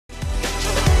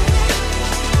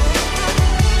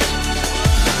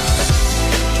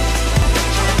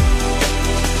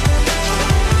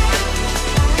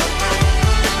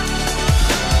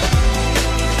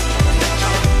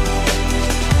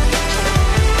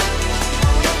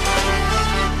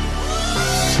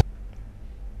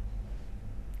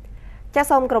ចាស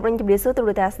សូមគោរពនឹងជម្រាបសួរទូ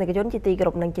រទស្សនិកជនជាទីគោរ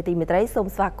ពនិងជាទីមេត្រីសូម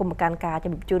ស្វាគមន៍មកកាន់ការជ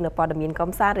ម្រាបជូននៅព័ត៌មាន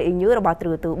កំសាន្តឬ News របស់ទូ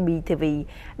រទស្សន៍ BTV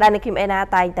ដែលនៅខ្ញុំអេណា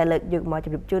តែងតែលើកយកមកជ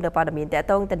ម្រាបជូននៅព័ត៌មានតាក់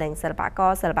ទងទៅនឹងសិល្បក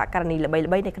រសិល្បករនីល្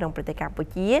បីៗនៅក្នុងប្រទេសកម្ពុ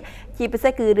ជាជាពិសេ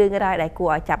សគឺរឿងរ៉ាវដែលគួរ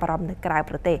ឲ្យចាប់អារម្មណ៍នៅក្រៅ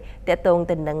ប្រទេសតាក់ទង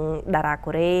ទៅនឹងតារា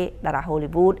កូរ៉េតារា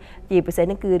Hollywood ជាពិសេស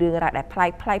នោះគឺរឿងរ៉ាវដែលប្លែក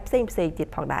ផ្សេងទៀត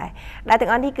ផងដែរដែលទាំ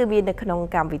ងអស់នេះគឺមាននៅក្នុង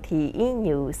កម្មវិធី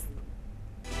E-News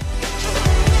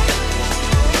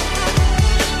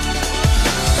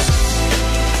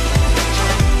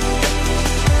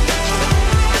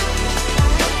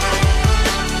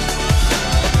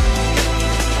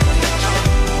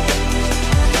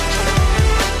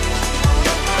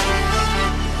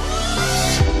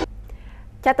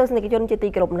ចាទស្សនិកជនជាទី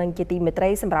គោរពនិងជាទីមេត្រី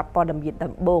សម្រាប់ព័ត៌មាន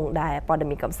ដំបូងដែលព័ត៌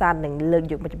មានកំសាន្តនឹងលើក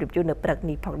យកមកជម្រាបជូននៅព្រឹក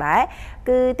នេះផងដែរ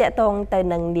គឺតាក់ទងទៅ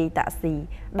នឹងនាយតាក់ស៊ី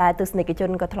ដែលទស្សនិកជន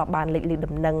ក៏ធ្លាប់បានលេច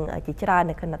ដំណឹងជាច្រើន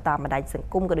នៅក្នុងតាមបណ្ដាញសង្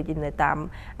គមក៏ដូចជានៅតាម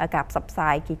ការផ្សព្វផ្សា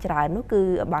យជាច្រើននោះគឺ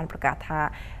បានប្រកាសថា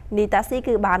នាយតាក់ស៊ី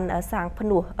គឺបានសាងភ្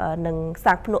នោះនឹង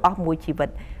សាងភ្នោះអស់មួយជីវិ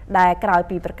តដែលក្រោយ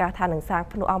ពីប្រកាសថានឹងសាង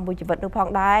ភ្នោះអស់មួយជីវិតនោះផង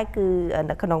ដែរគឺ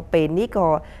នៅក្នុងពេលនេះក៏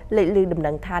លេចលឺដំ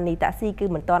ណឹងថានាយតាក់ស៊ីគឺ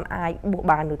មិនទាន់អាចបួស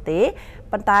បាននោះទេ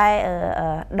ប៉ុន្តែ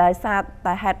ដោយសារ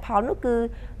តែហេតុផលនោះគឺ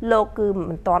លោកគឺ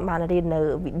មិនទាន់បានរៀននៅ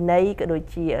វិន័យក៏ដូច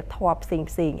ជាធម៌ផ្សេង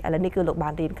ឥឡូវនេះគឺលោកបា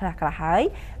នរៀនខ្លះហើយ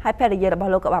ភរិយារប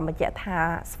ស់លោកក៏បានបញ្ជាក់ថា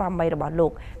ស្វាមីរបស់លោ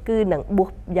កគឺនឹងបួស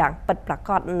យ៉ាងពិតប្រាក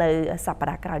ដនៅសប្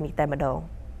តាហ៍ក្រោយនេះតែម្ដង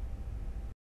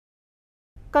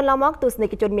កន្លងមកទស្សនិ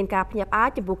កជនមានការភ្ញាក់ផ្អើល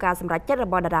ចំពោះការសម្រេចចិត្តរ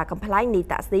បស់តារាកំប្លែងនាយ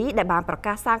តាក់ស៊ីដែលបានប្រ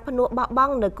កាសសាងភ្នោះបោះប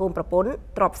ង់នៅកូនប្រពន្ធ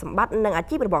ទ្រព្យសម្បត្តិនិងអា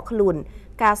ជីពរបស់ខ្លួន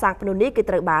ការសាងភ្នោះនេះគឺ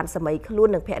ត្រូវបានសម័យខ្លួន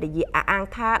នឹងភរិយាអះអាង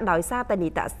ថាដោយសារតែនា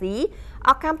យតាក់ស៊ី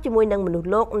អកកម្មជាមួយនឹងមនុស្ស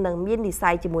លោកនិងមាននិស្ស័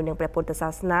យជាមួយនឹងព្រះពុទ្ធសា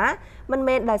សនាមិន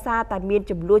មែនដោយសារតែមាន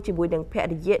ចំនួនជាមួយនឹងភ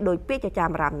រិយាដោយពាក្យចចាម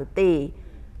រាមនោះទេ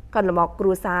កន្លងមកគ្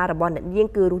រួសាររបស់អ្នកនាង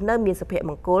គឺរស់នៅមានសុភ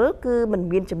មង្គលគឺមិន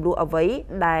មានចំនួនអ្វី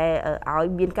ដែលឲ្យ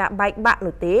មានការបែកបាក់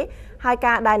នោះទេហើយ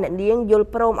ការដែលអ្នកនាងយល់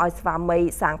ព្រមឲ្យស្វាមី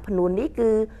សាងភ្នួននេះគឺ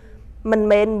មិន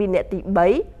មែនមានអ្នកទី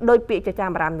3ដោយពាក្យចចា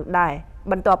មរាមនោះដែរ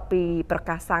បន្ទាប់ពីប្រ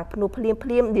កាសសាងភ្នួភ្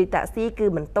លាមនាយតាក់ស៊ីគឺ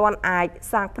មិនទាន់អាច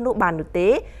សាងភ្នួបាននោះទេ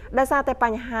ដោយសារតែប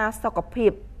ញ្ហាសុខភា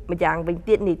ពម្យ៉ាងវិញ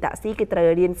ទៀតនាយតាក់ស៊ីគឺត្រូវ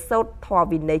រៀនសូត្រធម៌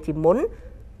វិន័យជាមុន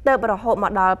ទៅរហូតម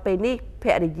កដល់ពេលនេះភ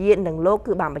រិយានិងលោក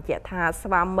គឺបានបញ្ជាក់ថាស្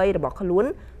វាមីរបស់ខ្លួន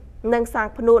នឹងសាង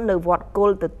ភ្នួនៅវត្តគោ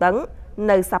លទទឹង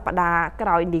នៅសប្តាហ៍ក្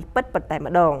រោយនេះពិតតែ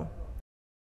ម្ដង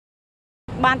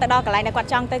បានទៅដល់កន្លែងដែលគាត់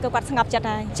ចង់ទៅគឺគាត់ស្ងប់ចិត្ត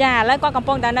ហើយចាឥឡូវគាត់កំ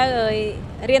ពុងតែនៅ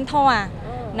រៀនធម៌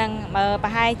នឹងប្រ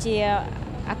ហែលជា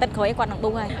អាទិត្យក្រោយគាត់នឹងបួ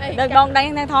សហើយដោយបងដឹង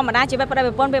ថាធម្មតាជីវិតប្តី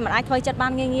ប្រពន្ធវាមិនអាចធ្វើចិត្តបា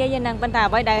នងាយទេហ្នឹងប៉ុន្តែ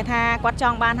អ្វីដែលថាគាត់ច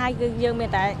ង់បានហើយគឺយើងមាន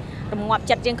តែរងាប់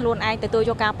ចិត្តជាងខ្លួនឯងទទួល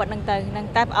យកការពិតហ្នឹងទៅហ្នឹង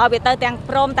តែឲ្យវាទៅទាំង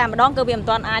ព្រមតែម្ដងគឺវាមិន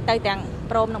ទាន់អាចទៅទាំង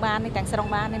ព្រមនឹងបានទេទាំងស្រុង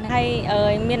បានទេហ្នឹងហើ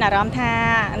យមានអារម្មណ៍ថា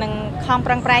នឹងខំ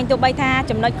ប្រឹងប្រែងទោះបីថា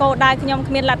ចំណុចគោលដៅខ្ញុំ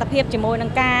គ្មានលទ្ធភាពជាមួយនឹ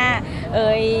ងការ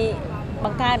ប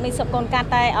ង្កើតមីសុបកូនកាត់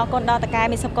តែអរគុណដល់តកែ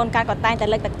មីសុបកូនកាត់ក៏តែងតែ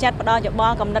លើកទឹកចិត្តផ្ដល់យោប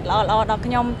ល់កំណត់ល្អដល់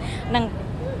ខ្ញុំនឹង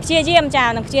ព្យាយាមចា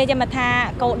នឹងព្យាយាមថា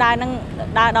គោលដៅនឹង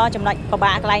ដើរដល់ចំណុចពិ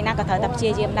បាកកន្លែងណាក៏ត្រូវតែព្យា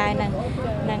យាមដែរហ្នឹង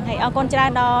ហើយអរគុណច្រើ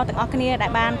នដល់ទាំងអស់គ្នាដែ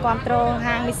លបានគ្រប់គ្រង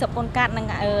ហាងមីសុបកូនកាត់និង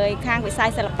ខាងវិស័យ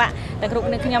សិល្បៈទាំងគ្រប់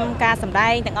គ្នាខ្ញុំការសម្ដែ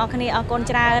ងទាំងអស់គ្នាអរគុណ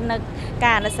ច្រើននៅ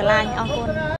ការអនុស្រឡាញ់អរគុណ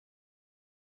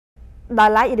ដ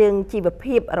ល់ឡែករឿងជីវ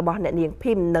ភាពរបស់អ្នកនាង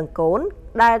ភីមនិងកូន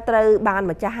ដែលត្រូវបាន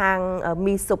ម្ចាស់ហាង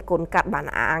មីសុបកូនកាត់បាន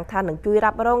អាងថានឹងជួយ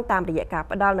រ៉ាប់រងតាមរយៈការ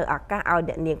ផ្ដល់នៅឱកាសឲ្យ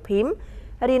អ្នកនាងភីម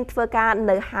រៀនធ្វើការ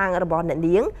នៅហាងរបស់អ្នក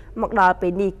នាងមកដល់ពេ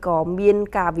លនេះក៏មាន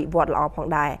ការវិវត្តល្អផង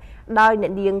ដែរដោយអ្ន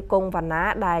កនាងកុងវណ្ណា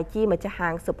ដែលជាម្ចាស់ហា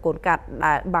ងសុបកូនកាត់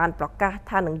ដែលបានប្រកាស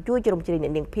ថានឹងជួយជ្រោមជ្រែងអ្ន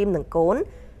កនាងភីមនិងកូន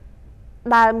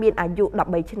ដែលមានអាយុ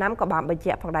13ឆ្នាំក៏បានបញ្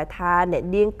ជាក់ផងដែរថាអ្នក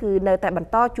នាងគឺនៅតែបន្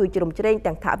តជួយជ្រោមជ្រែង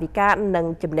ទាំងថវិកានិង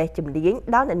ចំណេះជំនាញ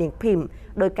ដល់អ្នកនាងភីម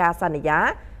ដោយការសន្យា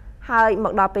ហើយម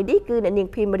កដល់ពេលនេះគឺអ្នកនាង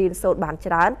ភីមរៀនសូត្របាន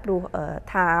ច្រើនព្រោះ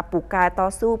ថាពូកែត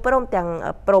ស៊ូព្រមទាំង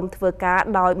ព្រមធ្វើការ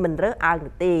ដោយមិនរើសអើង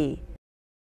នោះទេ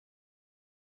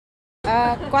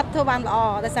គាត់ធ្វើបានល្អ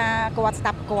ដោយសារគាត់ស្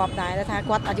ដាប់គាត់ដែរដោយថា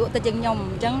គាត់អាយុតិចជាងខ្ញុំ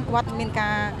អញ្ចឹងគាត់មានកា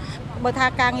របើថា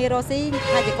ការងាររស់ស៊ី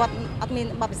ហើយជាគាត់អត់មាន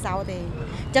បទពិសោធន៍ទេ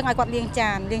អញ្ចឹងឲ្យគាត់លាង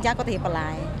ចានគាត់រៀបបន្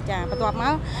លែចាបន្ទាប់ម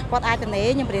កគាត់អាចទៅនេ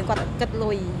ខ្ញុំរៀនគាត់គិត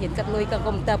លុយរៀនគិតលុយ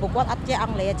កុំព្យូទ័រព្រោះគាត់អត់ចេះអ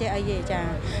ង់គ្លេសចេះអីទេចា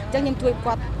អញ្ចឹងខ្ញុំជួយ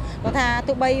គាត់គាត់ថា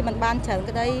ទោះបីមិនបានច្រើន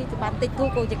ក្តីបានតិចតួច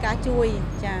ក៏ជាការជួយ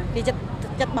ចាពីចិត្ត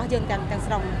របស់យើងទាំង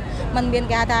ស្រុងมันមាន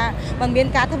គេថាมันមាន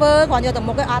ការធ្វើគាត់យកទៅ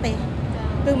មុខឯអត់ទេ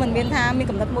គឺมันមានថាមាន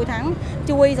កំណត់មួយថា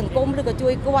ជួយសង្គមឬក៏ជួ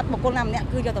យគាត់បុគ្គលណាម្នាក់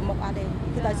គឺយកទៅមុខអត់ទេ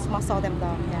គឺតែស្មោះសរតែម្ដ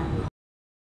ងចា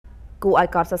គួរឲ្យ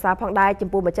កត់សរសើរផងដែរចំ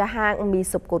ពោះម្ចាស់ហាងមី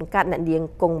សុបកូនកាត់អ្នកនាង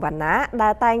កុងវណ្ណាដែ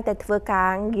លតែងតែធ្វើកា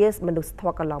រងារមនុស្សធ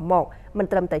ម៌កន្លងមកមិន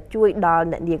ត្រឹមតែជួយដល់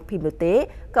អ្នកនាងភីមនោះទេ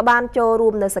ក៏បានចូលរួ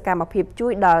មនៅសកម្មភាពជួ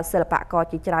យដល់សិល្បករ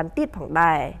ជាច្រើនទៀតផង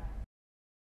ដែរ